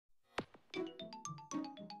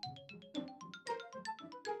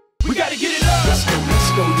Everybody get it up. Let's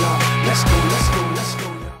go, y'all. Let's go, y'all.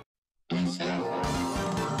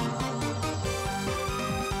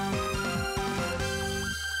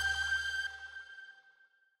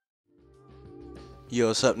 Yo,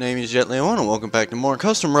 what's up? Name is Jet Leon, and welcome back to more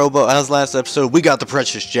Custom Robo. As last episode, we got the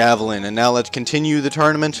precious javelin, and now let's continue the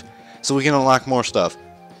tournament so we can unlock more stuff.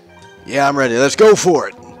 Yeah, I'm ready. Let's go for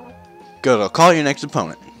it. Good. I'll call your next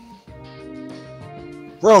opponent.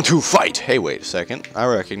 Round 2, fight. Hey, wait a second. I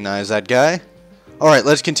recognize that guy. Alright,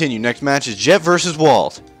 let's continue. Next match is Jet versus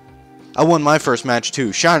Walt. I won my first match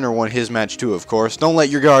too. Shiner won his match too, of course. Don't let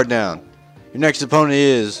your guard down. Your next opponent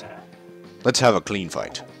is... Let's have a clean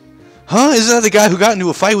fight. Huh? Is that the guy who got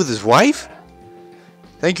into a fight with his wife?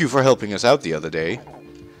 Thank you for helping us out the other day.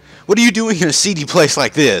 What are you doing in a seedy place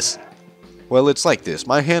like this? Well, it's like this.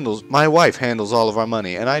 My wife handles all of our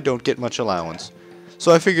money, and I don't get much allowance.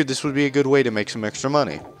 So I figured this would be a good way to make some extra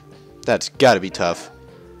money. That's gotta be tough.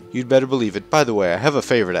 You'd better believe it. By the way, I have a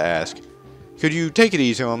favor to ask. Could you take it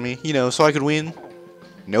easy on me, you know, so I could win?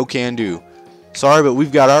 No can do. Sorry, but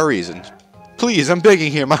we've got our reasons. Please, I'm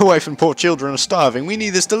begging here. My wife and poor children are starving. We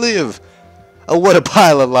need this to live. Oh, what a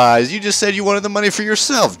pile of lies. You just said you wanted the money for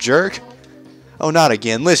yourself, jerk. Oh, not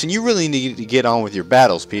again. Listen, you really need to get on with your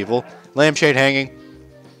battles, people. Lampshade hanging.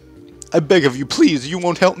 I beg of you, please. You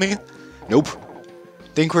won't help me? Nope.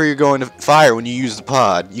 Think where you're going to fire when you use the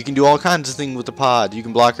pod. You can do all kinds of things with the pod. You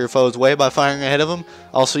can block your foe's way by firing ahead of them.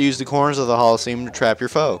 Also use the corners of the Holocene to trap your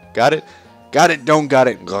foe. Got it? Got it, don't got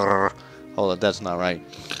it. Grrr. Hold on, that's not right.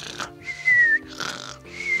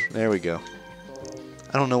 There we go.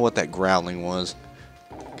 I don't know what that growling was.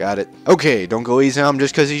 Got it. Okay, don't go easy on him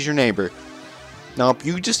just because he's your neighbor. Nope,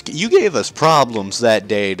 you gave us problems that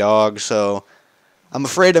day, dog, so I'm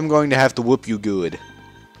afraid I'm going to have to whoop you good.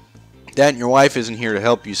 That and your wife isn't here to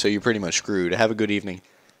help you, so you're pretty much screwed. Have a good evening.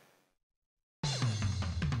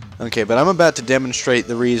 Okay, but I'm about to demonstrate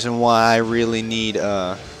the reason why I really need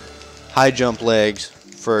high jump legs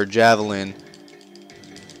for javelin.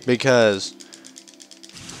 Because,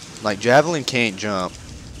 like, javelin can't jump.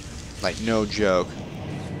 Like, no joke.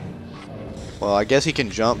 Well, I guess he can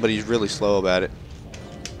jump, but he's really slow about it.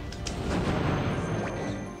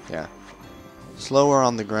 Yeah. Slower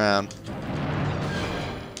on the ground.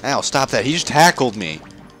 Ow, stop that. He just tackled me.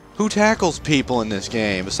 Who tackles people in this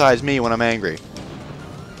game besides me when I'm angry?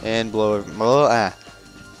 And blow...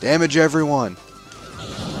 Damage everyone.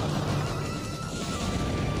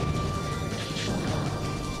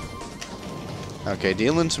 Okay,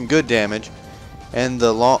 dealing some good damage. And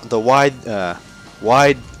the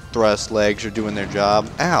wide thrust legs are doing their job.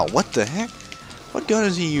 Ow, what the heck? What gun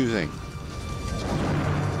is he using?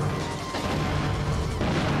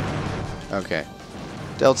 Okay.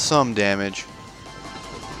 Dealt some damage.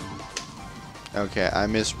 Okay, I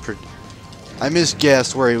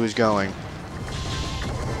misguessed where he was going.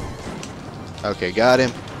 Okay, got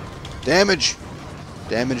him. Damage!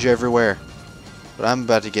 Damage everywhere. But I'm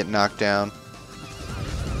about to get knocked down.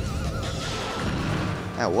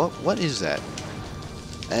 Ow, what is that?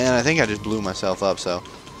 And I think I just blew myself up, so.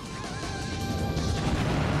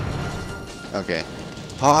 Okay.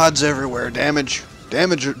 Pods everywhere. Damage.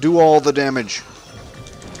 Damage. Do all the damage.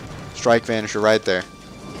 Strike Vanisher right there.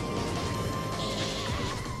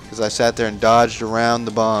 Because I sat there and dodged around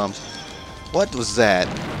the bombs. What was that?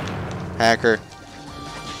 Hacker.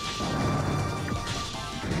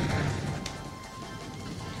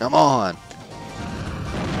 Come on.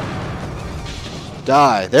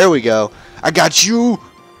 Die. There we go. I got you.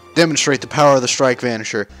 Demonstrate the power of the Strike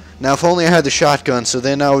Vanisher. Now, if only I had the shotgun, so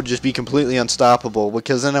then I would just be completely unstoppable.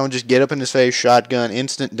 Because then I would just get up in his face, shotgun,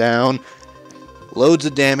 instant down. Loads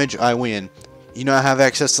of damage, I win. You know, I have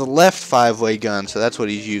access to the left 5-way gun, so that's what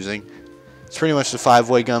he's using. It's pretty much the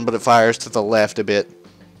 5-way gun, but it fires to the left a bit.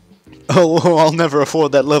 Oh, I'll never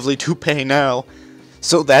afford that lovely toupee now.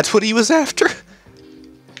 So that's what he was after?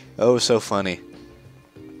 Oh, so funny.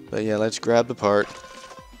 But yeah, let's grab the part.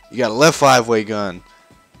 You got a left 5-way gun.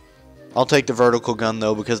 I'll take the vertical gun,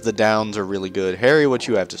 though, because the downs are really good. Harry, what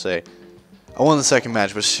you have to say? I won the second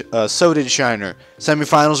match, but so did Shiner.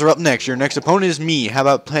 Semifinals are up next. Your next opponent is me. How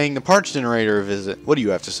about paying the parts generator a visit? What do you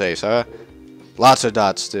have to say, sir? Lots of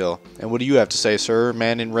dots still. And what do you have to say, sir?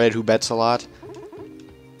 Man in red who bets a lot?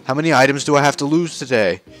 How many items do I have to lose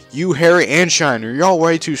today? You, Harry, and Shiner. You're all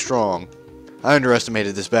way too strong. I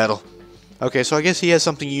underestimated this battle. Okay, so I guess he has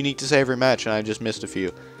something unique to say every match, and I just missed a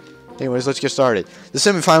few. Anyways, let's get started. The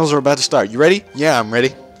semifinals are about to start. You ready? Yeah, I'm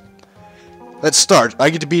ready. Let's start.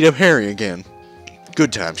 I get to beat up Harry again.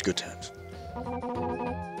 Good times, good times.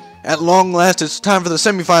 At long last, it's time for the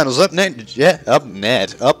semifinals. Up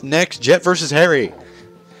next, Jet versus Harry.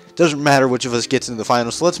 Doesn't matter which of us gets into the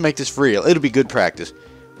finals, so let's make this for real. It'll be good practice.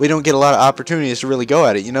 We don't get a lot of opportunities to really go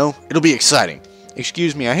at it, you know? It'll be exciting.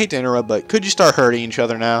 Excuse me, I hate to interrupt, but could you start hurting each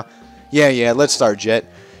other now? Yeah, let's start, Jet.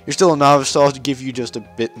 You're still a novice, so I'll give you just a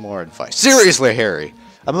bit more advice. Seriously, Harry!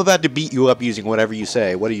 I'm about to beat you up using whatever you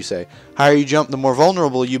say. What do you say? Higher you jump, the more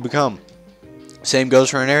vulnerable you become. Same goes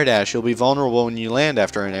for an air dash. You'll be vulnerable when you land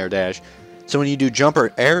after an air dash. So when you do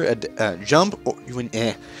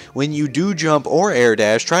when you do jump or air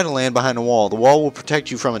dash, try to land behind a wall. The wall will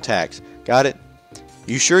protect you from attacks. Got it?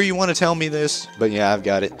 You sure you want to tell me this? But yeah, I've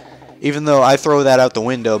got it. Even though I throw that out the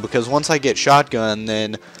window, because once I get shotgun,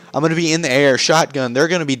 then I'm going to be in the air, shotgun, they're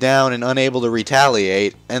going to be down and unable to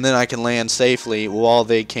retaliate, and then I can land safely while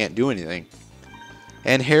they can't do anything.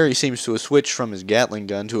 And Harry seems to have switched from his Gatling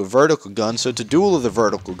gun to a vertical gun, so it's a duel of the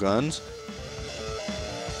vertical guns.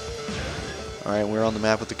 Alright, we're on the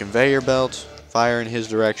map with the conveyor belts. Fire in his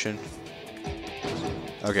direction.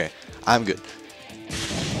 Okay, I'm good.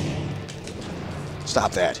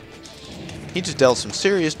 Stop that. He just dealt some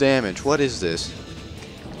serious damage. What is this?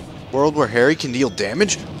 World where Harry can deal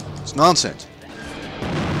damage? It's nonsense.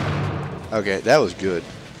 Okay, that was good.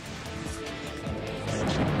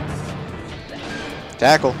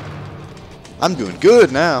 Tackle. I'm doing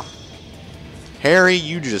good now. Harry,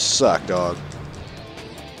 you just suck, dog.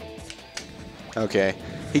 Okay,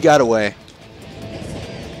 he got away.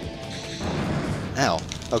 Ow.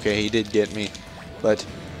 Okay, he did get me. But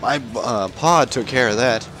my pod took care of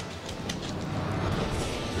that.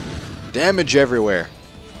 Damage everywhere.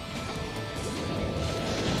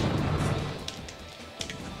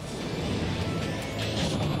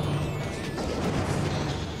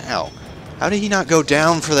 Ow. How did he not go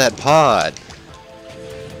down for that pod?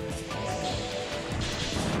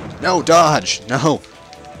 No, dodge. No.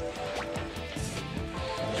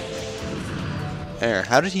 There.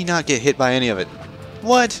 How did he not get hit by any of it?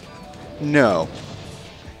 What? No.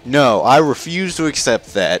 No, I refuse to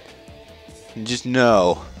accept that. Just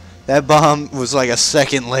no. That bomb was like a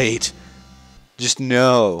second late. Just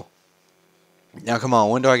no. Now come on,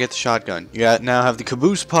 when do I get the shotgun? You now have the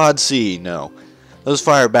caboose pod C. No. Those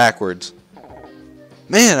fire backwards.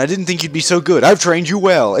 Man, I didn't think you'd be so good. I've trained you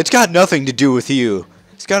well. It's got nothing to do with you.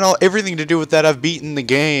 It's got everything to do with that I've beaten the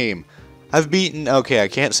game. Okay, I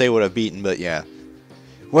can't say what I've beaten, but yeah.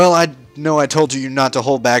 Well, I know I told you not to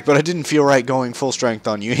hold back, but I didn't feel right going full strength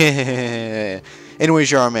on you.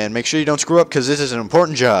 Anyways, you're our man. Make sure you don't screw up, because this is an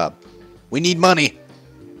important job. We need money.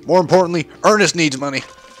 More importantly, Ernest needs money.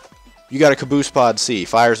 You got a caboose pod C.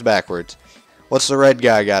 Fires backwards. What's the red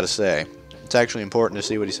guy got to say? It's actually important to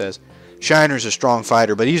see what he says. Shiner's a strong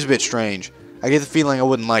fighter, but he's a bit strange. I get the feeling I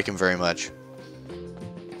wouldn't like him very much.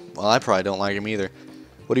 Well, I probably don't like him either.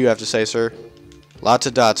 What do you have to say, sir? Lots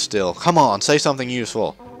of dots still. Come on, say something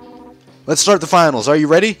useful. Let's start the finals. Are you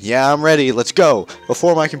ready? Yeah, I'm ready. Let's go.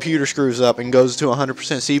 Before my computer screws up and goes to 100%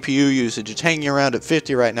 CPU usage, it's hanging around at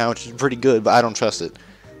 50 right now, which is pretty good, but I don't trust it.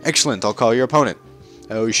 Excellent. I'll call your opponent.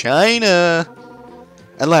 Oh, Shiner.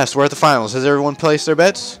 At last, we're at the finals. Has everyone placed their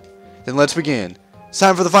bets? Then let's begin. It's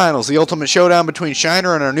time for the finals, the ultimate showdown between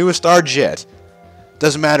Shiner and our newest star, Jet.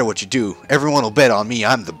 Doesn't matter what you do. Everyone will bet on me.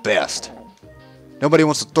 I'm the best. Nobody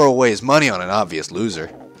wants to throw away his money on an obvious loser.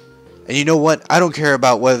 And you know what? I don't care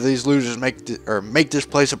about whether these losers make this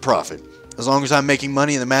place a profit. As long as I'm making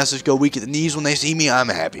money and the masses go weak at the knees when they see me, I'm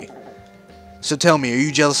happy. So tell me, are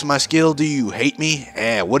you jealous of my skill? Do you hate me?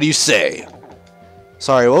 What do you say?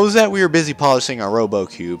 Sorry, what was that? We were busy polishing our Robo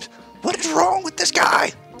cubes. What is wrong with this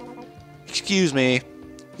guy? Excuse me.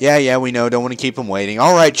 Yeah, we know. Don't want to keep him waiting.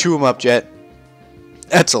 Alright, chew him up, Jet.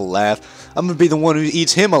 That's a laugh. I'm going to be the one who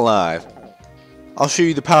eats him alive. I'll show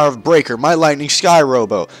you the power of Breaker, my Lightning Sky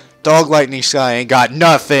Robo. Dog Lightning Sky ain't got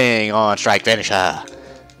nothing on Strike Finisher.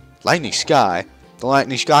 Lightning Sky? The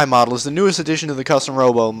Lightning Sky model is the newest addition to the custom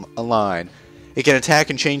Robo line. It can attack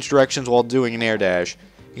and change directions while doing an air dash.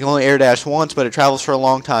 You can only air dash once, but it travels for a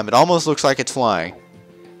long time. It almost looks like it's flying.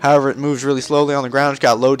 However, it moves really slowly on the ground. It's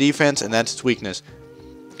got low defense, and that's its weakness.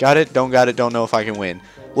 Got it? Don't know if I can win.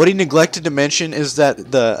 What he neglected to mention is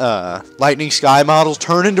that the Lightning Sky models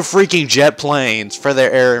turn into freaking jet planes for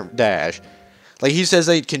their air dash. Like, he says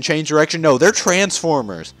they can change direction. No, they're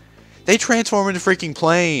transformers. They transform into freaking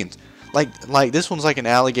planes. Like this one's like an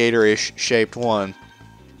alligator-ish shaped one.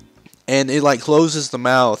 And it, like, closes the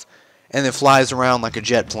mouth and it flies around like a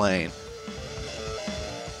jet plane.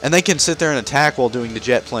 And they can sit there and attack while doing the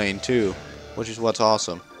jet plane, too. Which is what's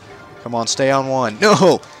awesome. Come on, stay on one.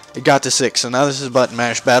 No! It got to 6, so now this is a button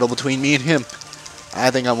mash battle between me and him. I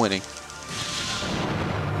think I'm winning.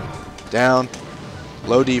 Down.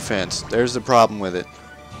 Low defense. There's the problem with it.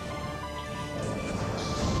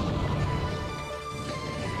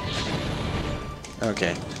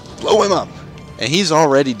 Okay. Blow him up. And he's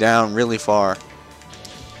already down really far.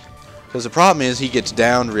 Because the problem is he gets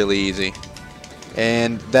downed really easy.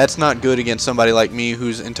 And that's not good against somebody like me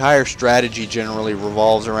whose entire strategy generally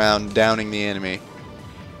revolves around downing the enemy.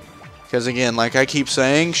 Because again, like I keep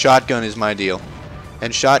saying, shotgun is my deal.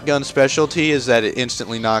 And shotgun specialty is that it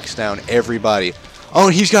instantly knocks down everybody. Oh,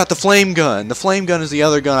 he's got the flame gun. The flame gun is the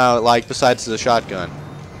other gun I like besides the shotgun.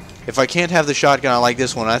 If I can't have the shotgun, I like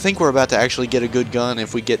this one. I think we're about to actually get a good gun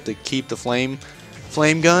if we get to keep the flame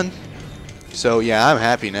gun. So yeah, I'm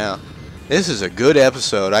happy now. This is a good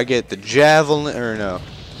episode. I get the javelin, or no.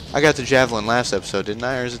 I got the javelin last episode, didn't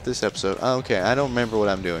I? Or is it this episode? Oh, okay, I don't remember what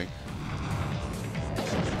I'm doing.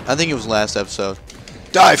 I think it was last episode.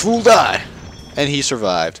 Die, fool, die! And he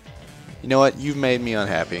survived. You know what? You've made me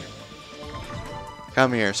unhappy.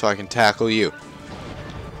 Come here so I can tackle you.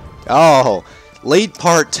 Oh, late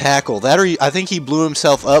part tackle. I think he blew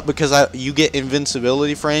himself up because you get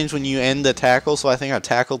invincibility frames when you end the tackle. So I think I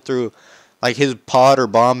tackled through like his pod or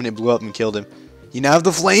bomb and it blew up and killed him. You now have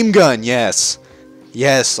the flame gun. Yes.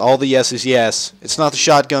 Yes. All the yeses, yes. It's not the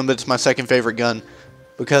shotgun, but it's my second favorite gun.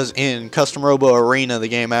 Because in Custom Robo Arena, the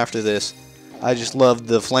game after this, I just loved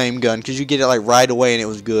the flame gun because you get it like right away and it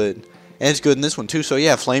was good. And it's good in this one too, so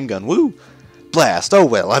yeah, flame gun. Woo! Blast. Oh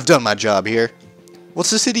well, I've done my job here.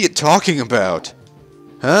 What's this idiot talking about?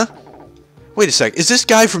 Huh? Wait a sec, is this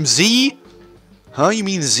guy from Z? Huh, you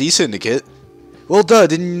mean Z Syndicate? Well duh,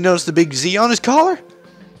 didn't you notice the big Z on his collar?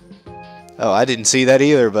 Oh, I didn't see that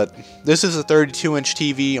either, but this is a 32-inch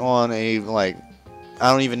TV on a, like,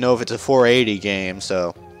 I don't even know if it's a 480 game,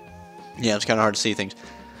 so yeah, it's kind of hard to see things.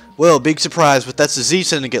 Well, big surprise, but that's the Z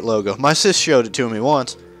Syndicate logo. My sis showed it to me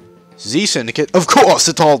once. Z Syndicate? Of course,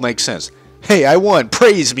 it all makes sense. Hey, I won,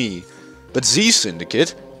 praise me. But Z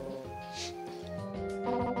Syndicate?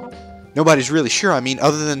 Nobody's really sure, I mean,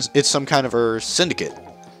 other than it's some kind of a syndicate.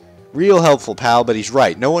 Real helpful, pal, but he's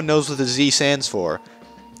right. No one knows what the Z stands for.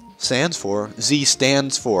 Stands for? Z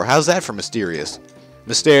stands for. How's that for mysterious?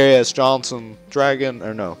 Mysterious, Johnson, Dragon,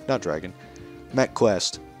 or no, not Dragon.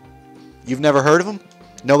 MechQuest. You've never heard of them?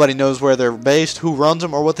 Nobody knows where they're based, who runs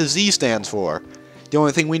them, or what the Z stands for. The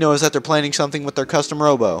only thing we know is that they're planning something with their custom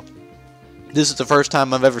robo. This is the first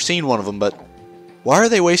time I've ever seen one of them, but why are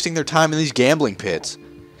they wasting their time in these gambling pits?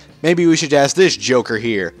 Maybe we should ask this joker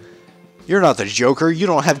here. You're not the Joker. You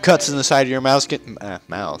don't have cuts in the side of your mouse.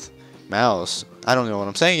 Mouse. I don't know what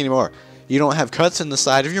I'm saying anymore. You don't have cuts in the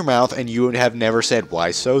side of your mouth, and you have never said,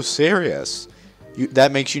 "Why so serious?"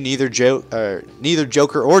 That makes you neither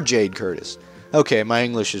Joker or Jade Curtis. Okay, my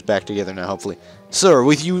English is back together now. Hopefully, sir,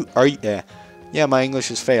 with you are you? Yeah, my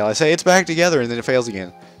English is fail. I say it's back together, and then it fails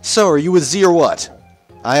again. So, are you with Z or what?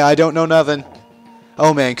 I don't know nothing.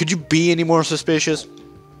 Oh man, could you be any more suspicious?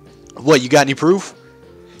 What? You got any proof?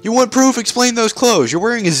 You want proof? Explain those clothes. You're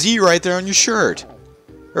wearing a Z right there on your shirt.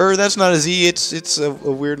 That's not a Z, it's a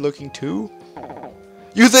weird looking 2.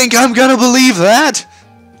 You think I'm gonna believe that?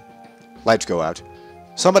 Lights go out.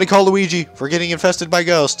 Somebody call Luigi. We're getting infested by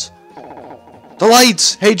ghosts. The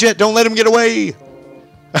lights! Hey Jet, don't let him get away!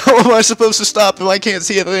 How am I supposed to stop if I can't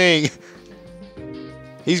see a thing?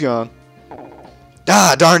 He's gone.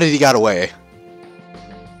 Ah, darn it, he got away.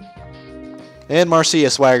 And Marcia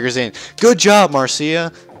swaggers in. Good job,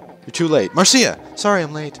 Marcia. You're too late. Marcia! Sorry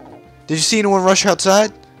I'm late. Did you see anyone rush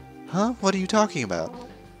outside? Huh? What are you talking about?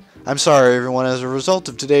 I'm sorry, everyone. As a result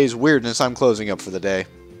of today's weirdness, I'm closing up for the day.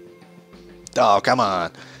 Oh, come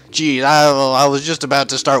on. Geez, I was just about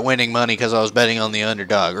to start winning money because I was betting on the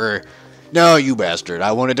underdog. No, you bastard.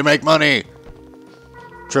 I wanted to make money.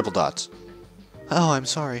 Triple dots. Oh, I'm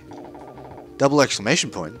sorry. Double exclamation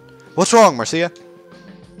point. What's wrong, Marcia?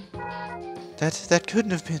 That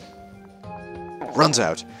couldn't have been. Runs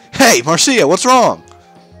out. Hey, Marcia, what's wrong?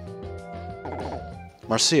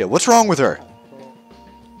 Marcia, what's wrong with her?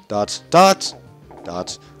 Dots, dots,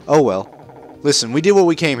 dots. Oh well. Listen, we did what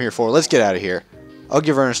we came here for. Let's get out of here. I'll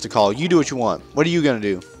give Ernest a call. You do what you want. What are you gonna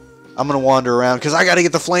do? I'm gonna wander around because I gotta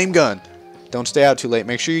get the flame gun. Don't stay out too late.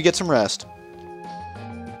 Make sure you get some rest.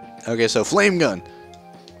 Okay, so flame gun.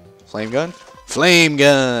 Flame gun? Flame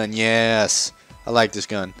gun, yes. I like this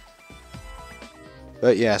gun.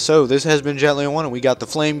 But yeah, so this has been Gently on One, and we got the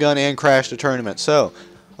flame gun and crashed the tournament. So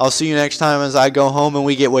I'll see you next time as I go home and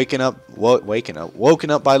we get woken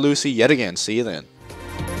up by Lucy yet again. See you then.